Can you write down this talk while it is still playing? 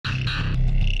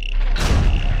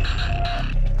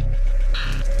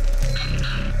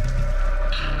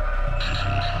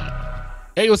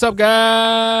Hey, what's up,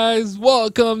 guys?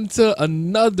 Welcome to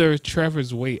another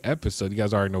Trevor's Way episode. You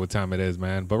guys already know what time it is,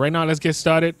 man. But right now, let's get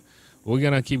started. We're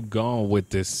gonna keep going with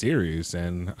this series,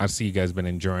 and I see you guys been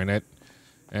enjoying it.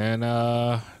 And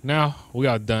now we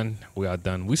are done. We are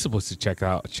done. We supposed to check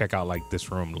out like this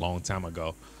room a long time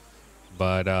ago,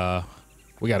 but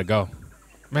we gotta go.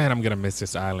 Man, I'm gonna miss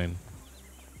this island.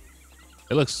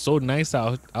 It looks so nice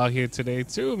out here today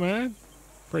too, man.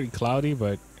 Pretty cloudy,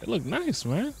 but it looked nice,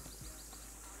 man.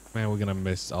 Man, we're gonna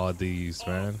miss all these,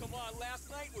 man. Come on, last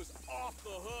night was off the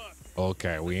hook.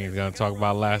 Okay, we ain't gonna talk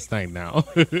about last night now.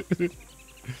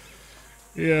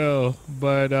 Yo,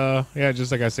 but yeah,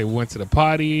 just like I said, we went to the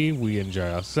party, we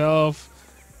enjoyed ourselves,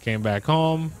 came back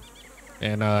home,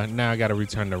 and now I gotta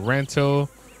return the rental.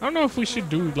 I don't know if we should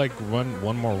do like one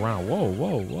more round.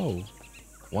 Whoa.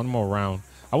 One more round.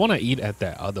 I wanna eat at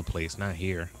that other place, not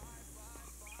here.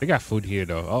 They got food here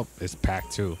though. Oh, it's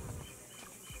packed too.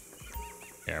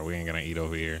 Yeah, we ain't gonna eat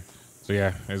over here. So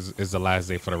yeah, it's the last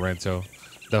day for the rental.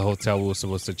 The hotel we were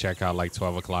supposed to check out like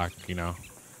 12 o'clock, you know.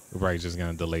 We're probably just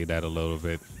gonna delay that a little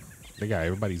bit. They got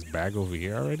everybody's bag over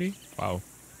here already? Wow.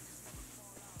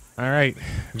 All right,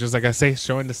 just like I say,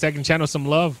 showing the second channel some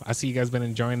love. I see you guys been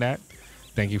enjoying that.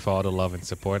 Thank you for all the love and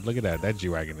support. Look at that, that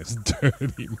G-Wagon is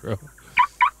dirty, bro.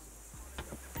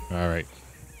 All right,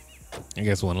 I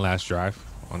guess one last drive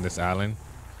on this island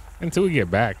until we get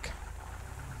back.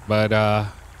 But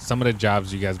some of the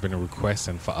jobs you guys been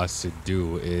requesting for us to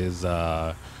do is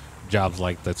jobs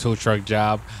like the tow truck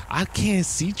job. I can't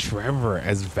see Trevor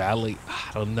as valet.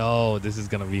 I don't know. This is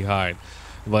gonna be hard.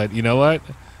 But you know what?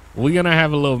 We're gonna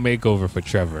have a little makeover for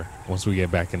Trevor once we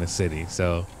get back in the city.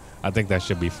 So I think that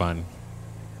should be fun.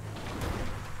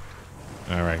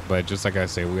 All right, but just like I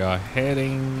say, we are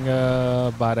heading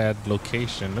by that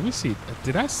location. Let me see.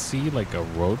 Did I see like a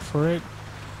road for it?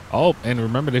 Oh, and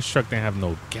remember this truck didn't have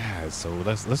no gas, so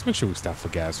let's make sure we stop for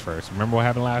gas first. Remember what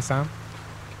happened last time?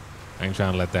 I ain't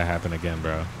trying to let that happen again,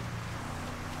 bro.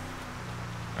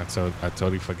 I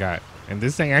totally forgot. And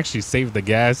this thing actually saved the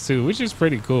gas too, which is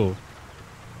pretty cool.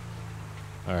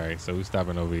 All right, so we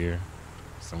stopping over here.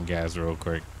 Some gas real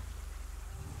quick.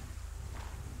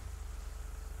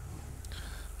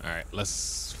 All right,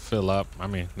 let's fill up. I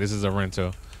mean, this is a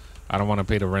rental. I don't want to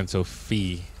pay the rental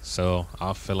fee, so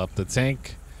I'll fill up the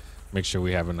tank. Make sure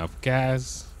we have enough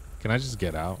gas. Can I just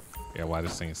get out? Yeah, while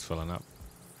this thing is filling up.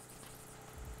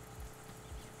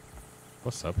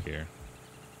 What's up here?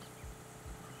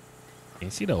 Can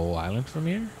you see the whole island from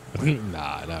here?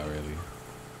 Nah, not really.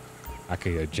 I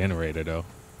could hear a generator though.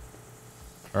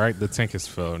 All right, the tank is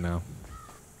filled now.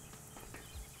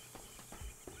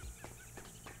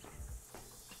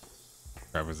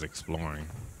 Trevor's exploring.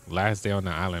 Last day on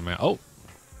the island, man. Oh,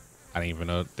 I didn't even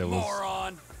know there was.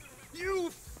 Moron!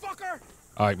 You fucker!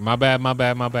 All right, my bad.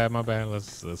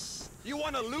 Let's. You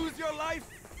want to lose your life?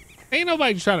 Ain't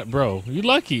nobody trying to, bro. You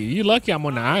lucky I'm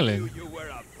on the island. You were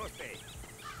a pussy.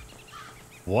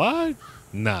 What?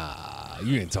 Nah,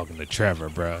 you ain't talking to Trevor,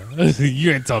 bro.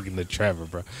 You ain't talking to Trevor,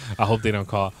 bro. I hope they don't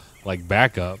call like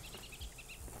backup.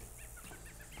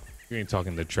 You ain't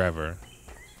talking to Trevor.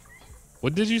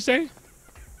 What did you say?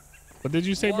 What did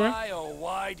you say, bro? Why, oh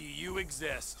why do you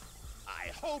exist? I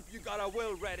hope you got a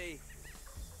will ready.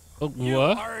 Oh, You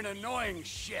what? are an annoying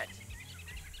shit.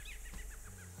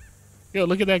 Yo,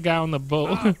 look at that guy on the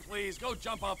boat. Oh, please, go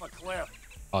jump off a cliff.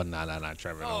 Oh, nah,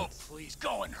 Trevor. Oh, No. please,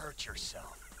 go and hurt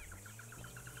yourself.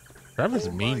 Trevor's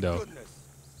mean though.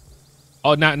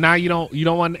 Oh, now you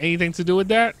don't want anything to do with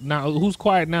that? Now who's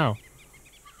quiet now?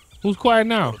 Who's quiet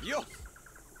now? You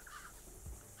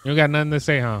don't got nothing to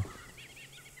say, huh?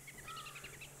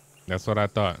 That's what I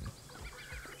thought.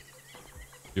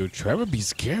 Yo, Trevor be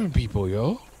scaring people,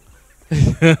 yo.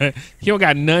 He don't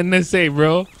got nothing to say,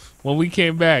 bro. When we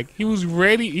came back, he was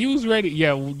ready.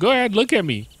 Yeah, well, go ahead, look at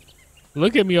me.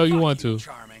 Look at me all you want to.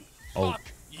 Charming. Oh. Fuck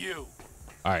you.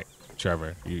 All right,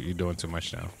 Trevor, you're doing too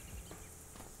much now.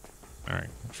 All right,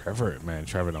 Trevor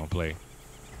don't play.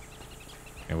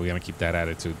 And we're gonna keep that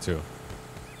attitude too.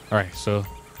 All right, so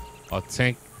our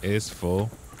tank is full.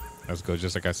 Let's go.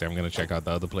 Just like I said, I'm gonna check out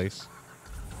the other place.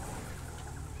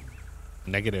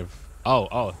 Negative.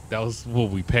 Oh, that was what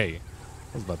we pay.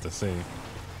 I was about to say.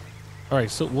 All right,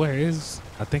 so where is?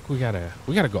 I think we gotta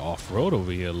go off road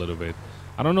over here a little bit.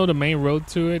 I don't know the main road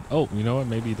to it. Oh, you know what?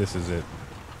 Maybe this is it.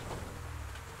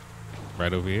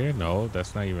 Right over here? No,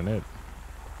 that's not even it.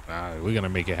 We're gonna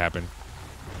make it happen.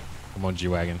 Come on,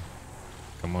 G-Wagon.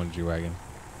 Come on, G-Wagon.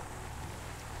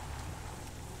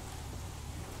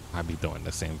 I be doing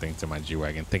the same thing to my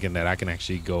G-Wagon, thinking that I can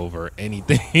actually go over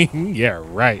anything. Yeah,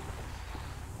 right.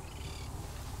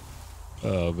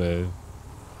 Oh, man.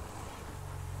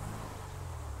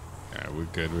 right, we're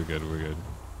good. We're good. We're good.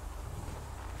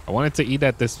 I wanted to eat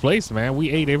at this place, man. We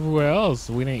ate everywhere else.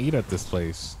 We didn't eat at this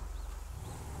place.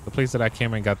 The place that I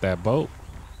came and got that boat.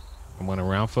 I went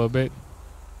around for a bit.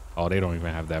 Oh, they don't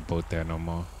even have that boat there no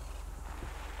more.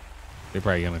 They're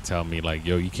probably gonna tell me like,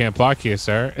 "Yo, you can't park here,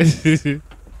 sir."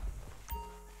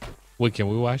 Wait, can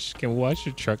we watch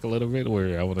your truck a little bit?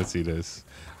 Where I want to see this.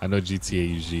 I know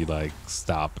GTA usually like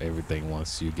stop everything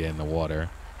once you get in the water.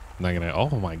 I'm not gonna.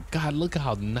 Oh my God! Look at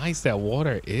how nice that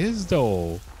water is,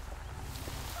 though.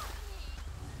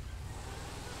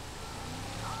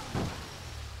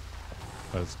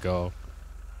 Let's go.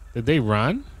 Did they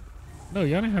run? No,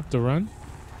 y'all didn't have to run.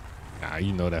 Nah,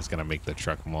 you know that's gonna make the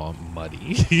truck more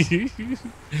muddy.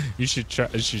 You should try.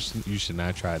 You should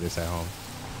not try this at home.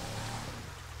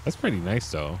 That's pretty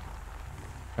nice though.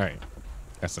 All right,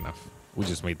 that's enough. We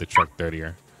just made the truck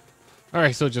dirtier. All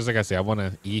right, so just like I said, I want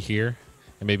to eat here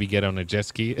and maybe get on a jet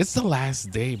ski. It's the last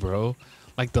day, bro.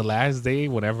 Like the last day,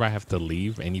 whenever I have to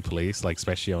leave any place, like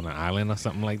especially on an island or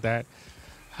something like that,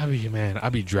 I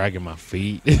be dragging my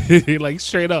feet, like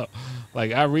straight up.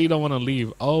 Like I really don't want to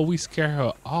leave. Oh, we scare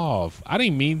her off. I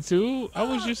didn't mean to. I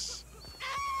was just.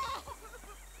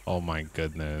 Oh my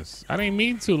goodness. I didn't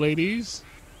mean to, ladies.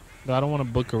 No, I don't want to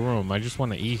book a room. I just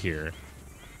want to eat here.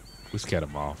 We scared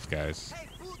them off, guys. Hey,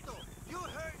 puto, you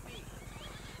hurt me.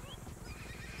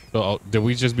 So, did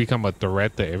we just become a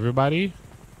threat to everybody?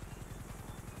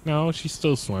 No, she's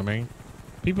still swimming.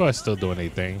 People are still doing their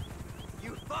thing.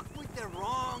 You fucked with the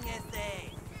wrong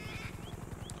essay.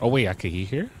 Oh wait, I could eat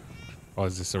here? Or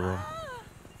is this a room?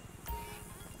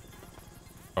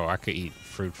 Oh, I could eat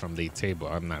fruit from the table.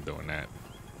 I'm not doing that.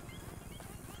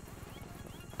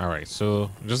 All right,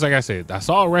 so just like I said, I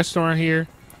saw a restaurant here.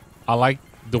 I like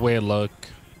the way it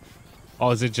looked. Oh,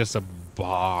 is it just a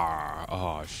bar?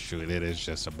 Oh shoot, it is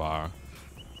just a bar.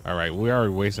 All right, we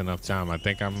already wasting enough time. I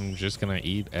think I'm just gonna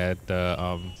eat at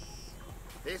the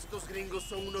Estos gringos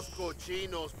son unos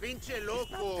cochinos, pinche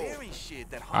loco.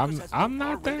 I'm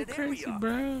not that crazy,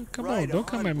 bro. Come on, don't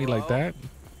come at me like that.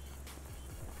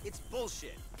 It's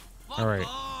bullshit. All right,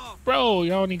 bro,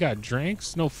 y'all only got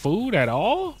drinks, no food at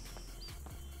all?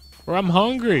 Bro, I'm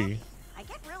hungry. I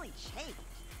get really chafed.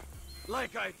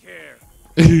 Like I care.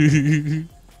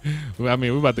 I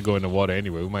mean, we're about to go in the water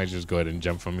anyway. We might just go ahead and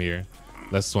jump from here.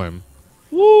 Let's swim.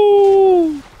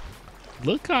 Woo!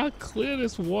 Look how clear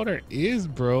this water is,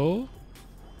 bro.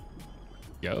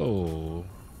 Yo.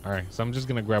 All right, so I'm just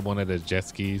gonna grab one of the jet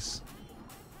skis.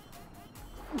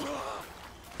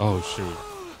 Oh shoot.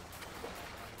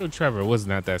 Yo, Trevor, it was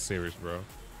not that serious, bro.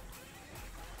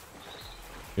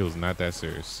 It was not that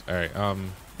serious. All right,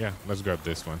 yeah, let's grab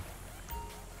this one.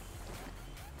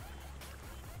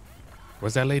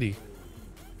 Where's that lady?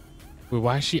 Wait,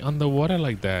 why is she underwater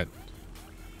like that?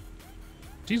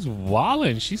 She's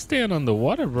wilding. She's staying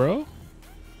underwater, bro.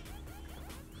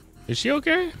 Is she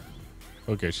okay?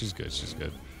 Okay, she's good. She's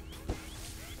good.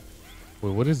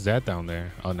 Wait, what is that down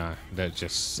there? Oh, nah, that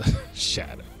just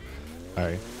shattered. All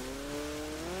right.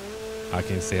 I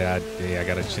can say I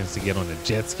got a chance to get on a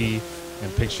jet ski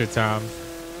and picture time.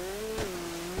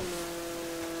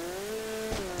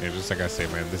 Yeah, just like I say,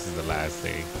 man, this is the last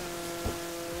day.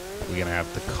 We're gonna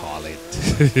have to call it.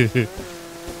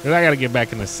 Cause I gotta get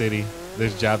back in the city.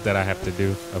 This job that I have to do,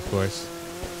 of course.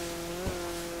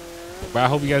 But I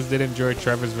hope you guys did enjoy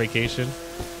Trevor's vacation.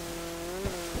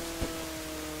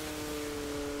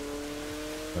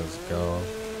 Let's go.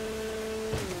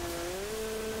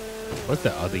 What's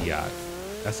the other yacht?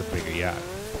 That's a bigger yacht.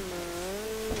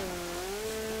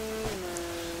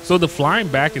 So the flying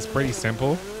back is pretty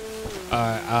simple.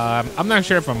 I'm not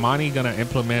sure if Amani gonna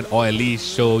implement or at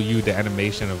least show you the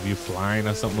animation of you flying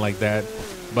or something like that.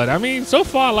 But I mean, so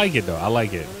far I like it though. I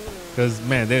like it because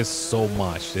man, there's so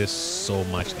much in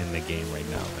the game right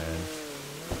now, man.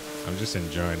 I'm just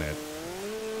enjoying it.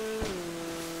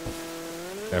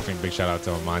 Definitely big shout out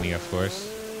to Amani, of course.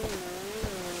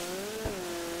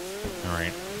 All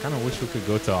right, kind of wish we could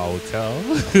go to our hotel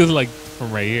like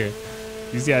from right here.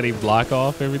 You see how they block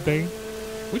off everything,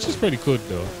 which is pretty cool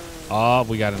though. Oh,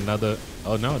 we got another.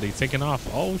 Oh no, they taking off.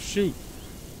 Oh shoot.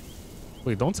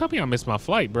 Wait, don't tell me I missed my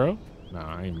flight, bro. No,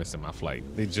 I ain't missing my flight.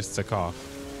 They just took off.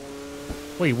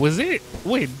 Wait, were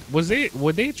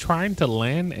they trying to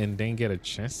land and then get a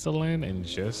chance to land and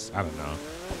just, I don't know.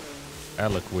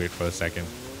 That looked weird for a second.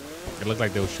 It looked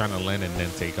like they was trying to land and then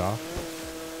take off.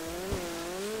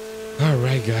 All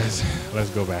right, guys, let's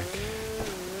go back.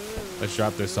 Let's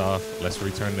drop this off. Let's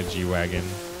return the G-Wagon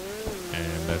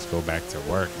and let's go back to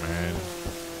work, man.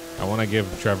 I want to give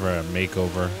Trevor a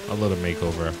makeover, a little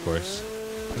makeover, of course.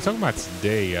 I'm talking about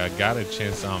today. I got a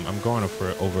chance. I'm going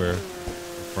over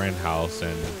friend house,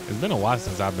 and it's been a while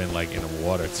since I've been like in the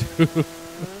water too.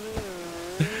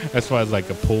 As far as like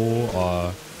a pool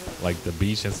or like the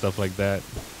beach and stuff like that.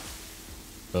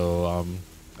 So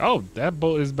oh, that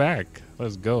boat is back.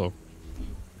 Let's go.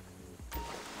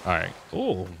 All right.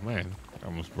 Oh man, I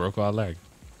almost broke our leg.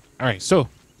 All right, so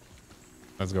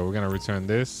let's go. We're gonna return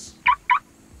this.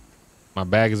 My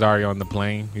bag is already on the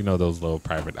plane. You know those little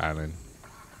private island.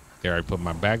 They already put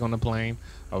my bag on the plane.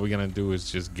 All we're gonna do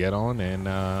is just get on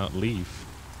and leave.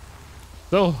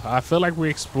 So I feel like we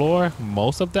explore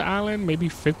most of the island, maybe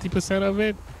 50% of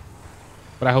it.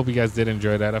 But I hope you guys did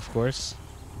enjoy that, of course.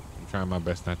 I'm trying my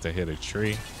best not to hit a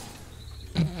tree.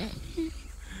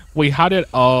 Wait, how did,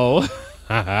 oh.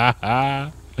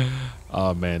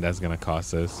 Oh man, that's gonna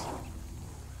cost us.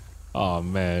 Oh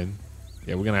man.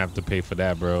 Yeah, we're gonna have to pay for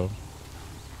that, bro.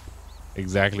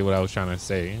 Exactly what I was trying to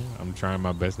say. I'm trying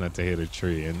my best not to hit a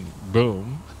tree, and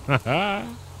boom.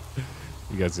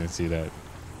 You guys didn't see that.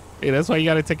 Hey, that's why you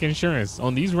gotta take insurance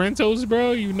on these rentals,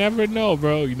 bro. You never know,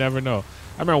 bro. You never know.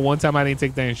 I remember one time I didn't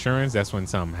take the insurance. That's when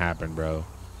something happened, bro.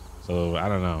 So I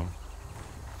don't know.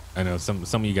 I know some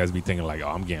of you guys be thinking like, oh,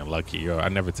 I'm getting lucky. Yo, I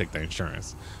never take the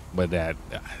insurance, but that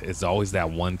it's always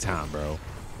that one time, bro.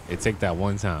 It take that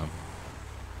one time.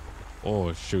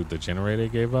 Oh shoot, the generator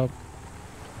gave up.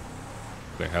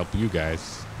 To help you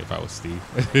guys if I was Steve.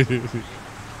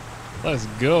 Let's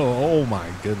go. Oh my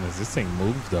goodness, this thing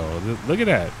moved though. Look at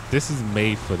that. This is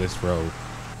made for this road.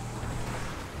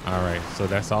 All right, so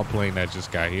that's all plane that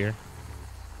just got here.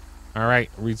 All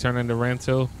right, returning the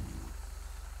rental.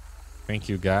 Thank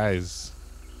you guys.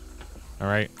 All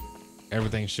right,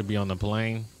 everything should be on the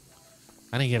plane.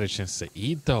 I didn't get a chance to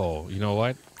eat though. You know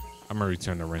what? I'm gonna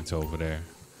return the rental over there.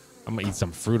 I'm gonna eat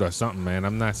some fruit or something, man.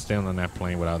 I'm not staying on that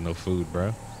plane without no food,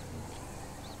 bro.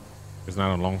 It's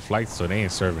not a long flight, so they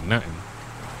ain't serving nothing.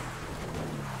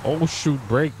 Oh shoot,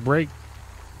 break.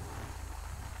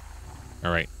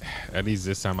 All right, at least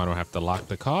this time I don't have to lock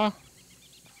the car.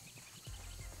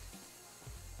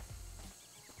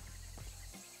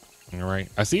 All right,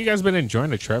 I see you guys been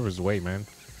enjoying the Trevor's Way, man.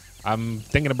 I'm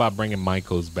thinking about bringing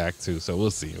Michael's back too, so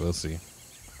we'll see.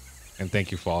 And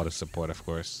thank you for all the support, of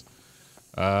course.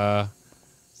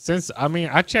 Since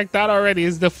I checked out already.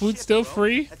 Is the food still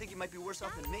free? I think you might be worse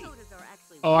off than me.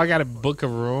 Oh, I gotta book a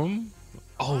room.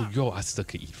 Oh, yo, I still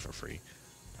could eat for free.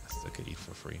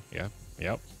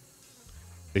 Yep.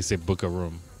 They say book a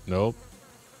room. Nope,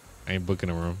 I ain't booking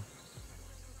a room,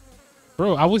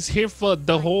 bro. I was here for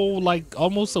the whole like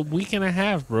almost a week and a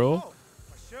half, bro.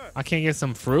 I can't get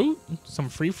some fruit, some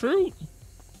free fruit.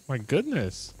 My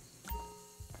goodness.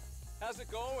 How's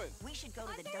it going? We should go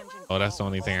to the dungeon. Oh, that's the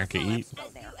only thing I can eat.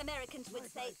 Americans would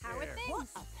say, how are things?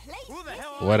 Who the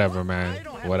hell? Whatever, man.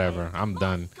 Whatever. I'm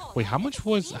done. Wait, how much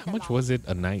was it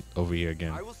a night over here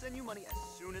again? I will send you money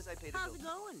as soon as I pay the bill. How's it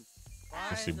going?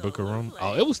 Let's see, book a room.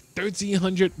 Oh, it was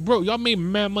 $1,300, bro. Y'all made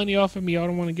mad money off of me. Y'all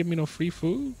don't want to give me no free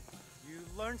food. You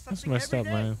learn something. That's messed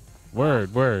every up, day. man.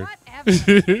 Word.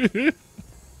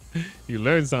 You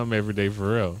learn something every day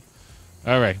for real.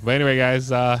 All right, but anyway, guys,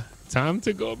 time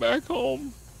to go back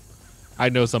home. I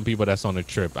know some people that's on a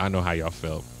trip. I know how y'all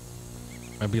feel.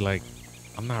 I'd be like,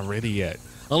 I'm not ready yet.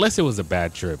 Unless it was a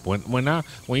bad trip. When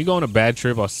you go on a bad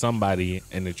trip or somebody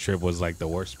in the trip was like the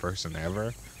worst person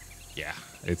ever, yeah,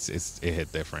 it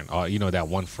hit different. Or you know, that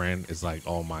one friend is like,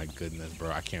 oh my goodness, bro,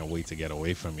 I can't wait to get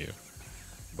away from you.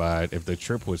 But if the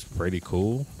trip was pretty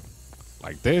cool,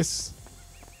 like this,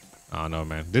 I don't know,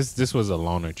 man. This was a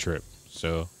loner trip,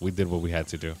 so we did what we had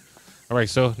to do. All right,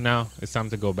 so now it's time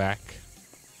to go back.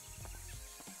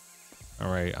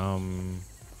 All right,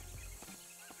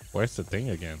 where's the thing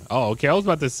again? Oh, okay, I was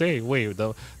about to say, wait,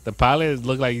 the pilot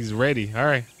looked like he's ready. All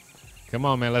right, come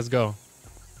on, man, let's go.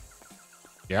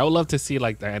 Yeah, I would love to see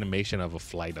like the animation of a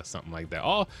flight or something like that.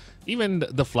 Oh, even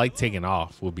the flight taking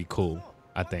off would be cool,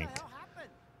 I think.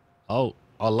 Oh,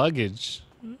 our luggage.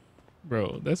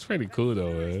 Bro, that's pretty cool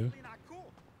though, man.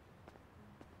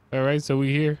 All right, so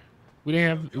we here. We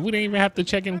didn't even have to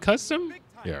check in custom.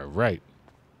 Yeah, right.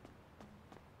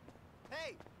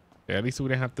 Yeah, at least we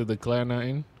didn't have to declare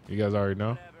nothing. You guys already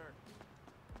know.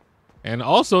 And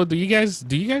also, do you guys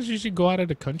usually go out of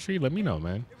the country? Let me know,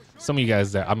 man. Some of you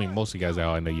guys most of you guys that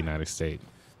are in the United States.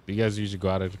 Do you guys usually go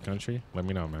out of the country? Let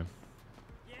me know, man.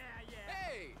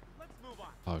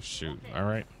 Oh shoot. All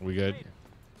right, we good.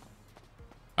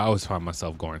 I always find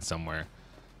myself going somewhere,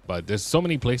 but there's so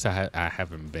many places I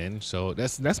haven't been. So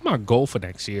that's my goal for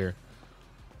next year.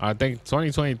 I think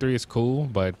 2023 is cool,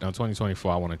 but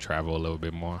 2024 I want to travel a little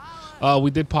bit more. We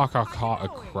did park our car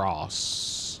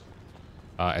across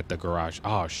at the garage.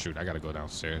 Oh shoot, I gotta go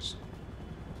downstairs.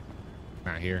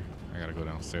 Not here. I gotta go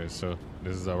downstairs. So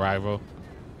This is arrival.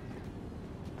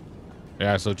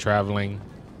 Yeah, so traveling.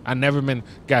 I never been,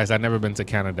 guys, I never been to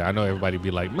Canada. I know everybody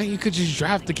be like, man, you could just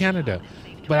drive to Canada.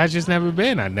 But I just never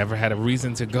been. I never had a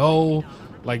reason to go.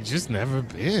 Like, just never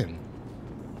been.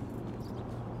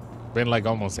 Been like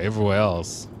almost everywhere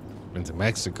else. Been to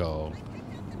Mexico.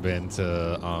 Been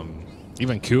to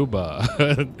even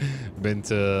Cuba. Been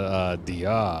to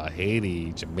DR,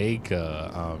 Haiti,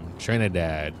 Jamaica,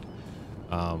 Trinidad.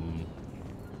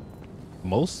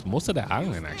 Most of the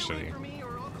island actually.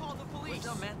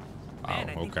 Oh,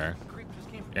 okay.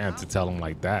 Yeah, to tell them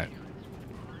like that.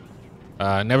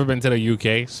 Never been to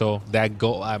the UK, so that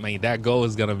goal. I mean, that goal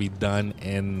is gonna be done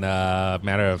in a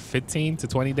matter of 15 to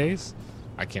 20 days.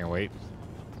 I can't wait.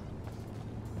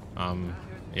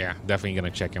 Yeah, definitely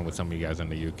gonna check in with some of you guys in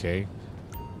the UK.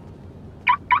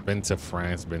 Been to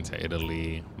France, been to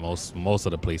Italy, most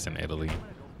of the place in Italy.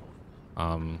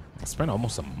 I spent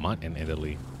almost a month in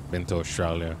Italy. Been to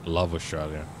Australia, love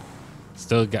Australia.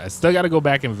 Still got to go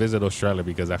back and visit Australia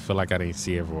because I feel like I didn't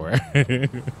see everywhere.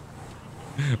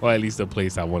 Or at least the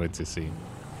place I wanted to see.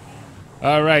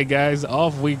 All right, guys,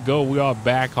 off we go. We are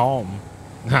back home.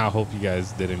 I hope you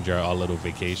guys did enjoy our little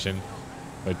vacation.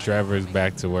 But Trevor's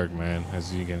back to work, man.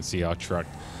 As you can see, our truck.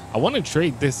 I want to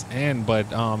trade this in,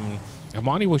 but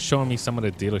Amani was showing me some of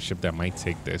the dealership that might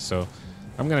take this, so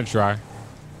I'm gonna try.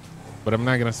 But I'm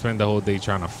not gonna spend the whole day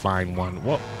trying to find one.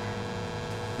 Whoa.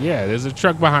 Yeah, there's a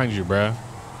truck behind you, bruh.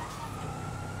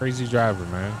 Crazy driver,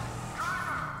 man.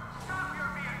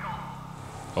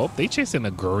 Oh, they chasing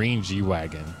a green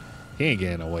G-Wagon. He ain't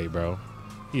getting away, bro.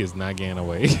 He is not getting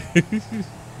away.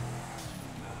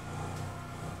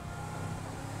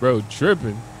 Bro,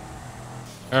 tripping.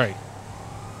 All right.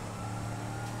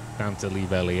 Time to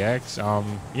leave LAX.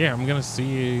 Yeah, I'm gonna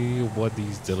see what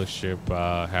these dealership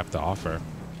have to offer.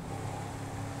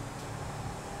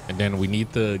 And then we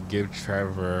need to give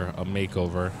Trevor a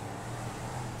makeover.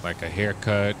 Like a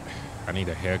haircut. I need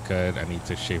a haircut. I need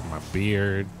to shave my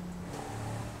beard.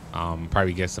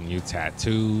 Probably get some new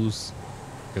tattoos.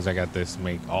 Because I got this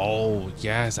oh,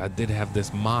 yes, I did have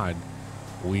this mod.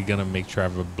 We gonna make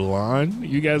Trevor blonde.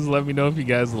 You guys let me know if you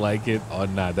guys like it or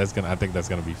not. I think that's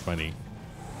gonna be funny.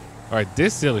 All right,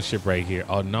 this dealership right here.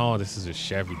 Oh no, this is a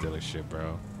Chevy dealership,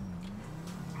 bro.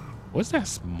 What's that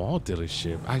small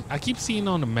dealership? I keep seeing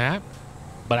on the map,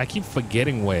 but I keep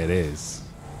forgetting where it is.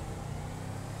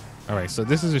 All right, so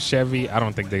this is a Chevy. I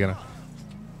don't think they're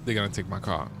gonna take my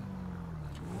car.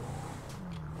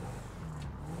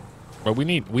 But we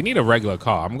need a regular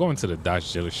car. I'm going to the Dodge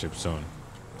dealership soon.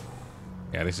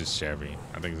 Yeah, this is Chevy.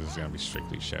 I think this is gonna be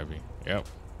strictly Chevy. Yep.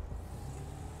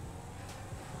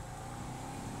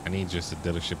 I need just a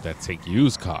dealership that take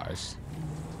used cars.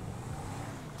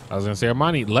 I was gonna say,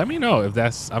 Armani, let me know if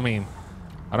that's, I mean,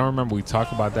 I don't remember we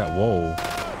talked about that. Whoa.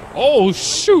 Oh,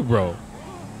 shoot, bro.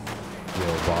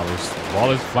 Yo,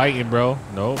 Baller's fighting, bro.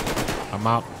 Nope. I'm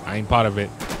out. I ain't part of it.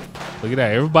 Look at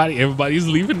that. Everybody's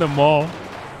leaving the mall.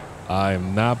 I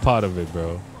am not part of it,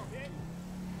 bro.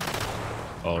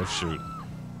 Oh, shoot.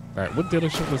 All right, what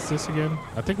dealership was this again?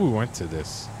 I think we went to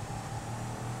this.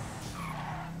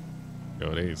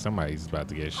 Yo, somebody's about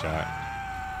to get shot.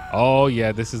 Oh,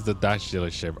 yeah, this is the Dodge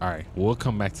dealership. All right, we'll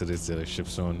come back to this dealership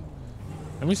soon.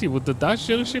 Let me see. Would the Dodge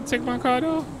dealership take my car,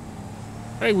 though?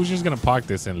 Hey, we're just going to park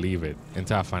this and leave it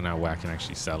until I find out where I can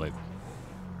actually sell it.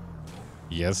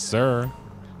 Yes, sir.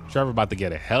 Trevor about to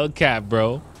get a Hellcat,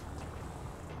 bro.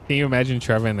 Can you imagine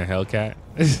Trevor in a Hellcat?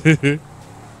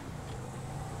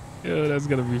 Yo, that's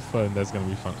going to be fun. That's going to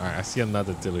be fun. All right, I see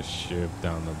another dealership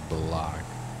down the block.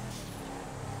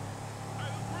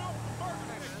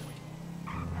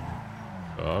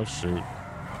 Oh, shoot.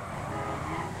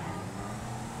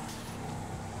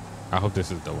 I hope this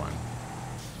is the one.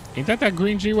 Ain't that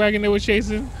green G-Wagon they were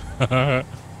chasing?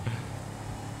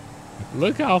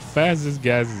 Look how fast this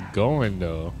guy's is going,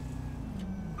 though.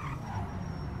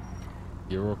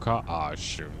 Euro car. Oh,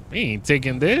 shoot. He ain't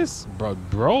taking this.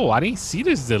 Bro, I didn't see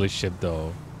this dealership,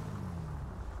 though.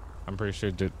 I'm pretty sure.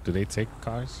 Do they take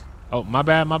cars? Oh, my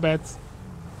bad.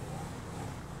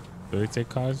 Do they take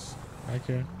cars back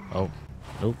here? Oh.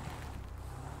 Nope.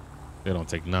 They don't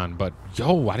take none. But,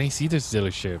 yo, I didn't see this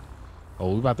dealership.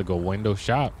 Oh, we about to go window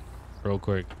shop real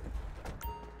quick.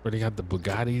 Where they got the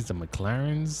Bugattis, the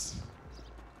McLarens.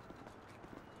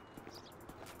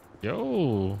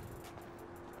 Yo.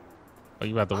 Oh,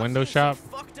 you about the window shop?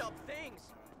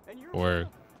 Or...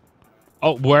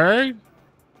 Oh, word?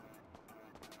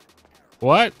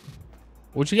 What?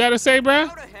 What you got to say, bruh?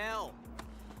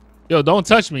 Yo, don't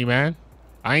touch me, man.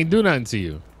 I ain't do nothing to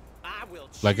you.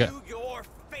 Like a, your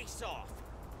face off.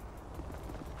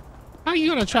 how you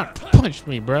gonna try to punch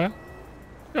me, bruh?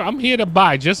 Yo, I'm here to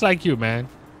buy just like you, man.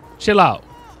 Chill out.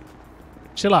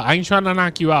 Chill out. I ain't trying to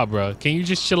knock you out, bro. Can you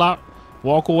just chill out?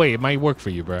 Walk away. It might work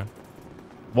for you, bro.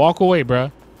 Walk away,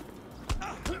 bro.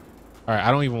 All right,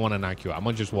 I don't even want to knock you out. I'm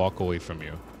going to just walk away from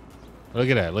you. Look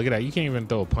at that. Look at that. You can't even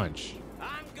throw a punch.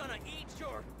 I'm gonna eat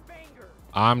your finger.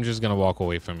 I'm just going to walk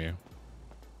away from you.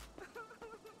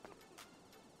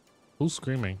 Who's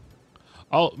screaming?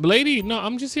 Oh, lady. No,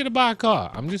 I'm just here to buy a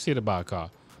car. I'm just here to buy a car.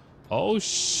 Oh,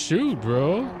 shoot,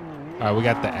 bro. All right, we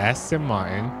got the Aston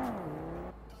Martin.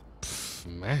 Pff,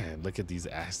 man, look at these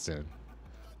Aston.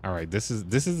 All right, this is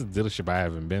a dealership I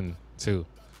haven't been to.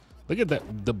 Look at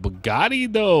that, the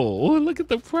Bugatti though. Oh, look at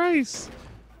the price.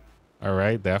 All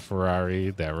right, that Ferrari,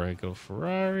 that regular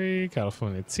Ferrari,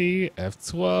 California T,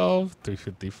 F12,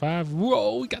 355.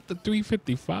 Whoa, we got the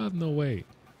 355. No way,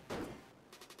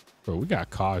 bro. We got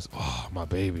cars. Oh, my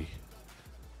baby.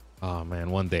 Oh man,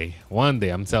 one day,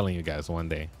 I'm telling you guys, one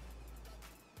day.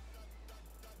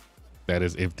 That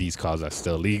is if these cars are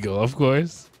still legal, of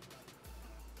course.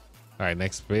 All right,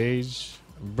 next page.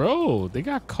 Bro, they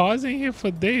got cars in here for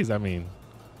days. I mean,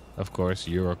 of course,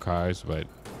 Euro cars, but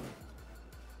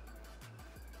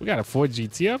we got a Ford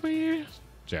GT up in here.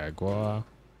 Jaguar.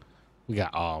 We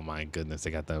got, oh my goodness, they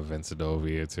got the Veneno over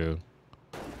here too.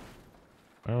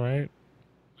 All right.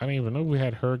 I didn't even know we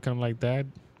had Huracan like that.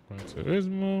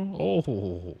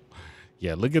 Oh,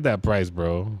 yeah, look at that price,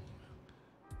 bro.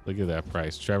 Look at that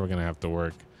price. Trevor gonna have to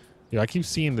work. Yo, I keep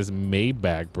seeing this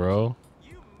Maybach, bro.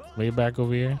 Maybach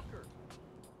over here.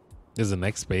 This is the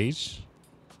next page.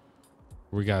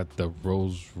 We got the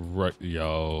Rolls-Royce.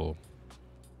 Yo.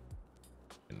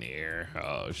 In here.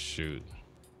 Oh, shoot.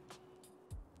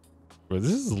 Bro,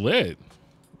 this is lit.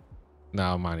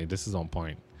 Nah, Monty, this is on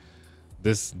point.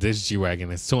 This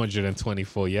G-Wagon is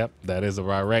 224. Yep, that is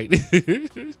about right.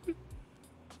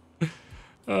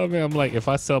 Oh, man, I'm like, if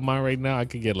I sell mine right now, I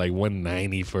could get like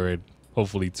 190 for it.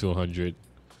 Hopefully 200.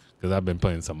 Because I've been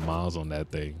putting some miles on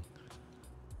that thing.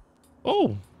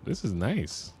 Oh, this is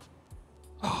nice.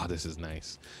 Oh, this is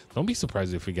nice. Don't be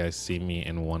surprised if you guys see me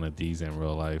in one of these in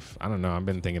real life. I don't know. I've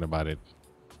been thinking about it.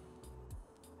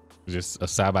 Just a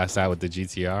side-by-side with the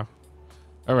GTR.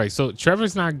 All right, so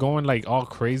Trevor's not going like all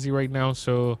crazy right now,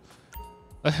 so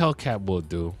a Hellcat will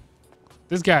do.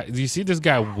 This guy, do you see this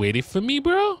guy waited for me,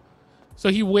 bro? So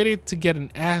he waited to get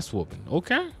an ass whooping.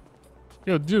 Okay.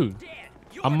 Yo, dude,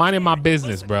 I'm minding my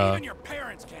business, bro. Even your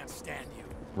parents can't stand you.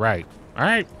 Right. All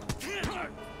right.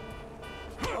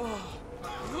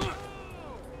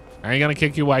 I ain't gonna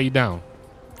kick you while you down.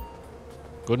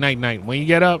 Good night, night. When you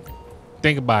get up,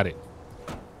 think about it.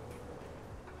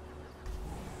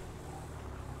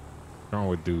 What's wrong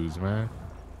with dudes, man?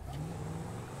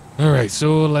 All right,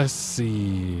 so let's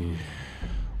see.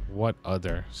 What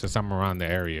other, since I'm around the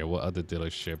area, what other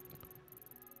dealership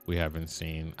we haven't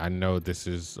seen? I know this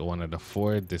is one of the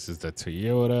Ford. This is the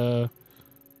Toyota.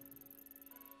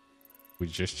 We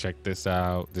just checked this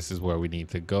out. This is where we need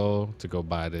to go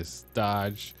buy this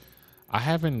Dodge. I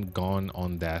haven't gone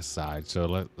on that side,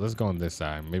 so let's go on this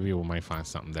side. Maybe we might find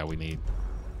something that we need.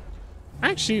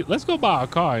 Actually, let's go buy a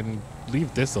car and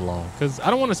leave this alone, because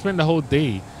I don't want to spend the whole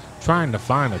day trying to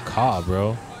find a car,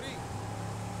 bro.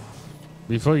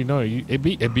 Before you know it,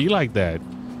 it be like that.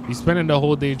 You spending the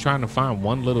whole day trying to find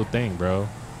one little thing, bro.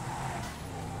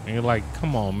 And you're like,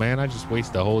 come on, man, I just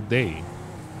waste the whole day.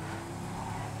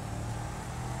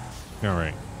 All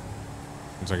right.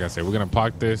 Just like I said, we're going to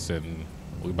park this and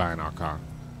we're buying our car.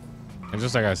 And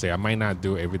just like I say, I might not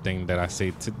do everything that I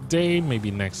say today.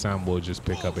 Maybe next time we'll just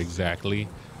pick up exactly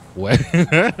where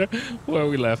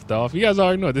we left off. You guys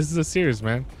already know this is a series,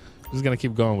 man. I'm just going to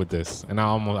keep going with this. And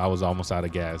I was almost out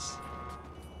of gas.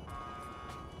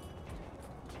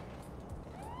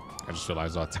 I just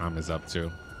realized our time is up too.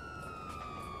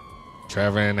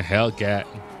 Trevor and a Hellcat.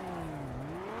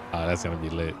 Oh, that's going to be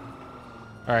lit.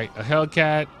 All right, a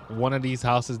Hellcat, one of these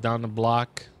houses down the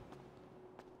block.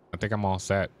 I think I'm all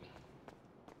set.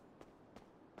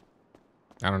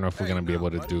 I don't know if we're going to be able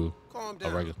to do a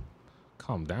regular.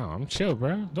 Calm down. I'm chill,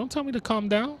 bro. Don't tell me to calm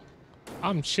down.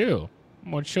 I'm chill. I'm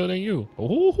more chill than you.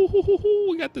 Oh,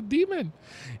 we got the Demon.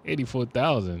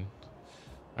 84,000. All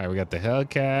right, we got the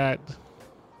Hellcat.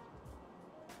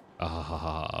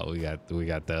 Oh, we got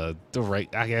the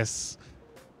right, I guess.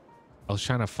 I was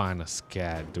trying to find a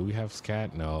Scat. Do we have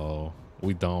Scat? No,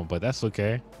 we don't, but that's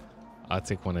okay. I'll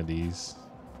take one of these.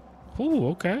 Ooh,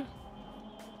 okay.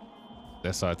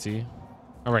 That's RT.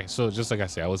 All right, so just like I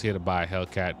said, I was here to buy a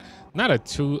Hellcat. Not a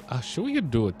two. Should we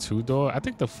do a two-door? I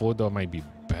think the four-door might be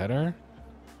better.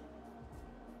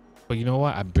 But you know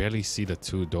what? I barely see the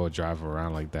two-door drive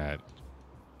around like that.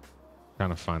 Trying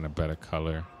to find a better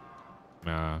color.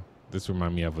 Nah, This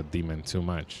reminds me of a demon too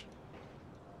much.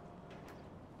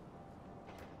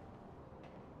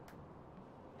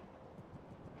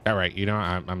 All right, you know,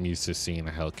 I'm used to seeing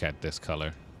a Hellcat this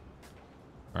color.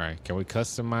 All right, can we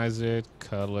customize it?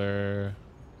 Color.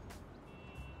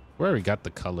 We already got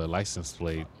the color license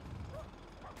plate.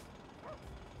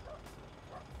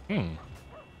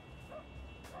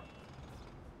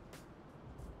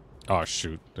 Oh,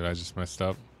 shoot. Did I just messed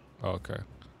up? Oh, okay.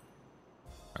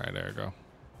 All right, there we go.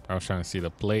 I was trying to see the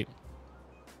plate.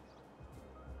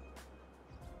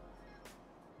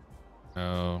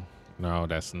 Oh, no,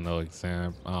 that's no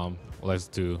exam. Let's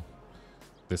do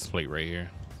this plate right here.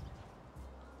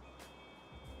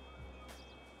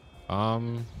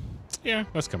 Yeah,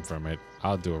 let's confirm it.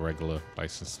 I'll do a regular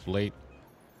license plate.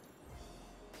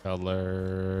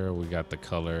 Color, we got the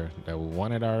color that we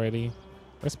wanted already.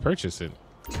 Let's purchase it.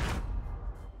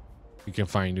 You can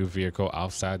find new vehicle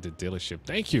outside the dealership.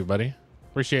 Thank you, buddy.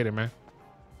 Appreciate it, man.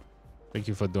 Thank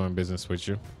you for doing business with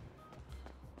you.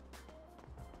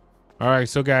 All right,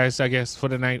 so guys, I guess for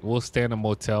the night we'll stay in a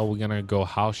motel. We're gonna go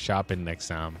house shopping next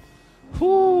time.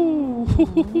 Whoo!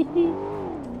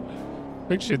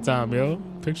 Picture time, yo.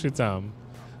 Picture time.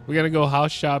 We're gonna go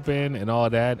house shopping and all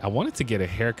that. I wanted to get a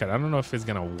haircut. I don't know if it's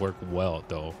gonna work well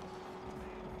though.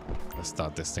 Let's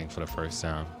start this thing for the first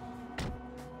time.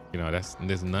 You know,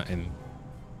 there's nothing.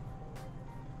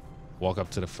 Walk up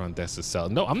to the front desk to sell.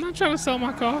 No, I'm not trying to sell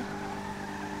my car.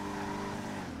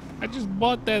 I just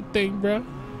bought that thing, bro.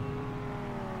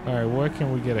 All right, where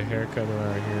can we get a haircut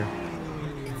around here?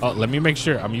 Oh, let me make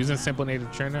sure. I'm using Simple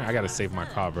Native Trainer. I gotta save my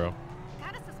car, bro.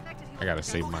 I gotta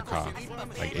save my car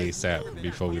like ASAP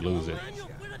before we lose it.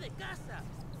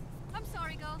 I'm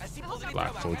sorry, girls.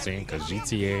 Block 14, because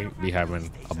GTA be having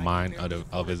a mind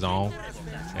of his own.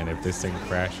 And if this thing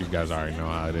crash, you guys already know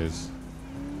how it is.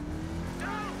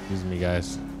 Excuse me,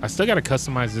 guys. I still gotta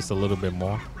customize this a little bit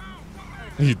more.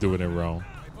 You're doing it wrong.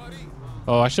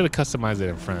 Oh, I should have customized it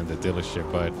in front of the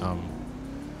dealership, but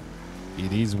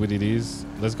it is what it is.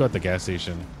 Let's go at the gas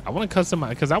station. I want to customize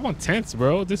because I want tents,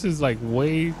 bro. This is like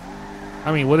way.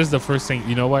 I mean, what is the first thing?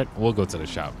 You know what? We'll go to the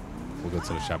shop. We'll go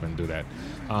to the shop and do that.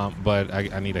 But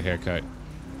I need a haircut.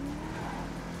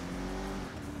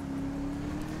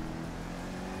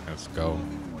 Let's go.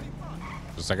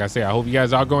 Just like I say, I hope you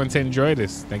guys are going to enjoy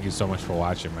this. Thank you so much for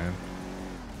watching, man.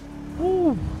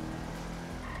 Woo.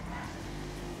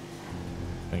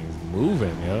 Thing's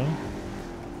moving, yo.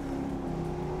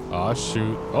 Oh,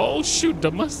 shoot. Oh, shoot.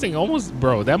 The Mustang almost,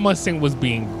 bro, that Mustang was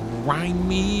being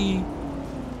grimy.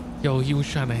 Yo, he was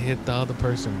trying to hit the other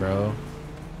person, bro.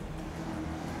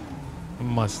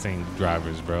 Mustang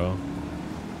drivers, bro.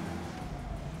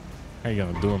 How you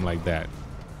gonna do him like that?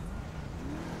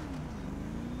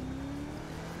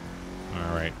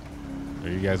 All right. So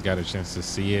you guys got a chance to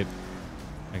see it.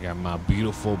 I got my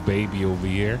beautiful baby over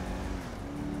here.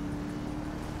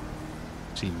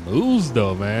 She moves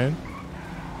though, man.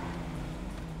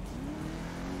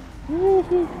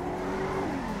 Woo-hoo.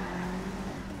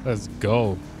 Let's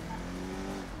go.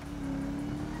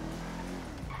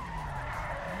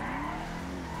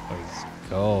 Let's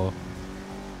go.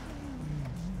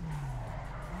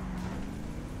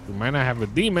 We might not have a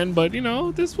demon, but you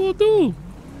know, this will do.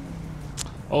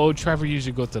 Oh, Trevor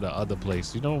usually go to the other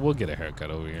place. You know, we'll get a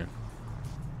haircut over here.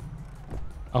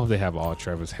 I hope they have all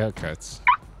Trevor's haircuts.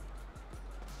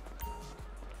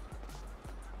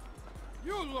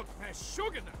 You look past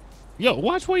sugar now. Yo,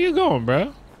 watch where you going, bro.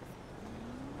 What's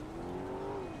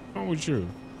wrong with you?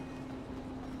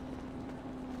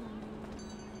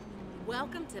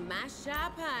 Welcome to my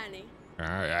shop, honey. All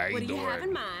right, What do you have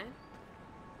in mind?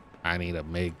 I need a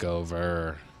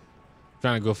makeover.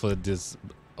 Trying to go for this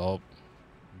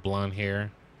blonde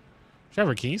hair.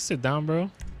 Trevor, can you sit down,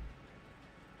 bro?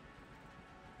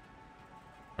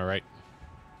 All right.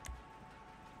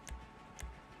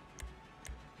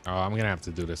 Oh, I'm gonna have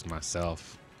to do this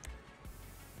myself.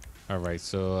 All right,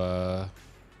 so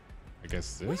I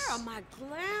guess this. Where are my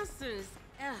glasses?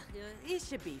 Ugh, it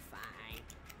should be fine.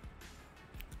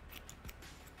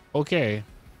 Okay.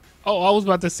 Oh, I was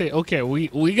about to say, okay,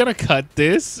 we gonna cut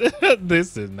this.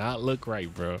 This did not look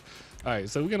right, bro. All right,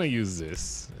 so we're gonna use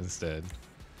this instead.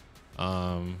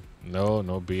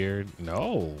 No beard.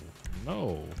 No.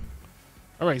 All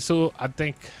right, so I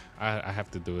think I have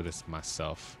to do this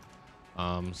myself.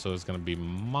 So it's gonna be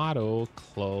model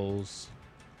clothes.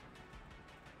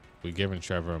 We're giving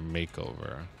Trevor a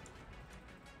makeover.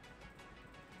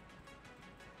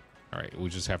 All right, we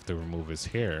just have to remove his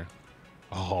hair.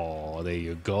 Oh, there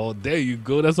you go. There you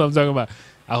go. That's what I'm talking about.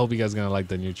 I hope you guys are gonna like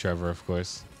the new Trevor, of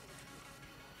course.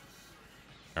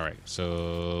 All right,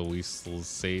 so we still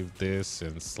save this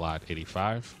in slot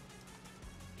 85.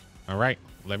 All right.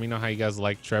 Let me know how you guys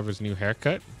like Trevor's new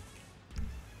haircut,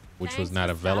 which was Thanks not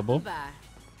for available. stopping by.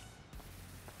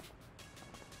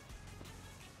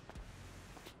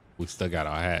 We still got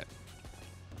our hat.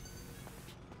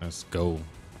 Let's go.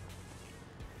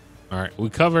 All right. We're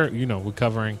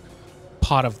covering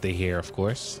part of the hair, of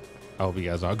course. I hope you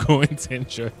guys are going to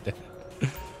enjoy that.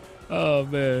 Oh,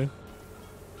 man.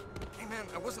 Hey, man,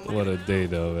 I wasn't What a day,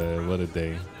 though, man. What a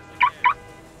day.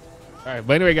 All right.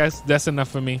 But anyway, guys, that's enough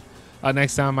for me.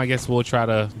 Next time, I guess we'll try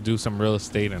to do some real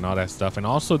estate and all that stuff, and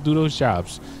also do those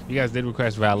jobs. You guys did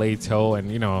request valet tow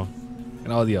and, and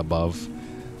all the above.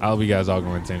 I hope you guys are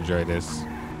going to enjoy this.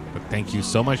 But thank you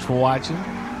so much for watching.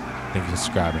 Thank you for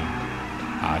subscribing.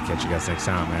 I'll catch you guys next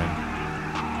time, man.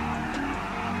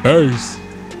 Peace.